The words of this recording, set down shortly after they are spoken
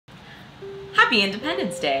Happy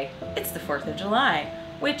Independence Day! It's the 4th of July,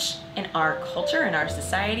 which in our culture, in our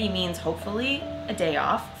society, means hopefully a day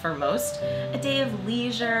off for most, a day of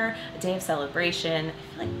leisure, a day of celebration. I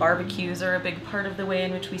feel like barbecues are a big part of the way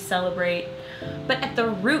in which we celebrate. But at the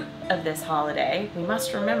root of this holiday, we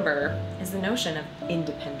must remember, is the notion of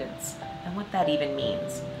independence and what that even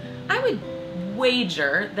means. I would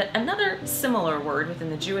wager that another similar word within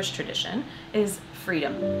the Jewish tradition is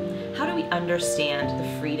freedom. How do we understand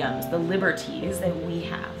the freedoms, the liberties that we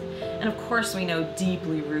have? And of course, we know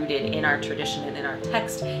deeply rooted in our tradition and in our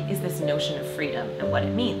text is this notion of freedom and what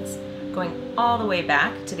it means, going all the way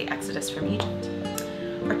back to the Exodus from Egypt.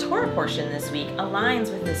 Our Torah portion this week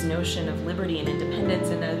aligns with this notion of liberty and independence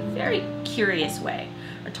in a very curious way.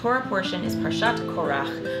 Our Torah portion is Parshat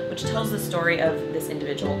Korach, which tells the story of this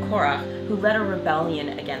individual, Korach, who led a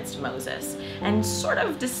rebellion against Moses and sort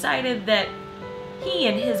of decided that he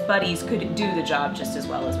and his buddies could do the job just as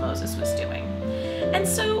well as Moses was doing. And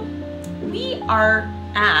so we are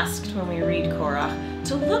asked when we read Korach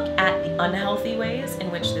to look at the unhealthy ways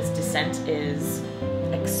in which this dissent is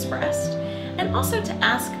expressed, and also to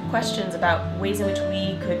ask questions about ways in which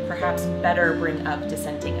we could perhaps better bring up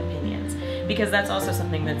dissenting opinions, because that's also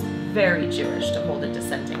something that's very Jewish to hold a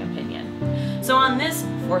dissenting opinion. So on this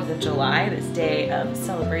 4th of July, this day of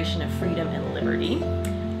celebration of freedom and liberty,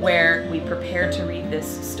 where we prepare to read this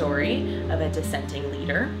story of a dissenting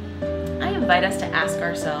leader, I invite us to ask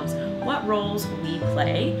ourselves what roles we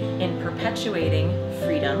play in perpetuating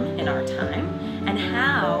freedom in our time and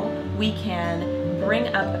how we can bring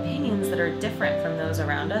up opinions that are different from those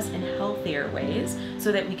around us in healthier ways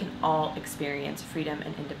so that we can all experience freedom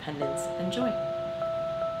and independence and joy.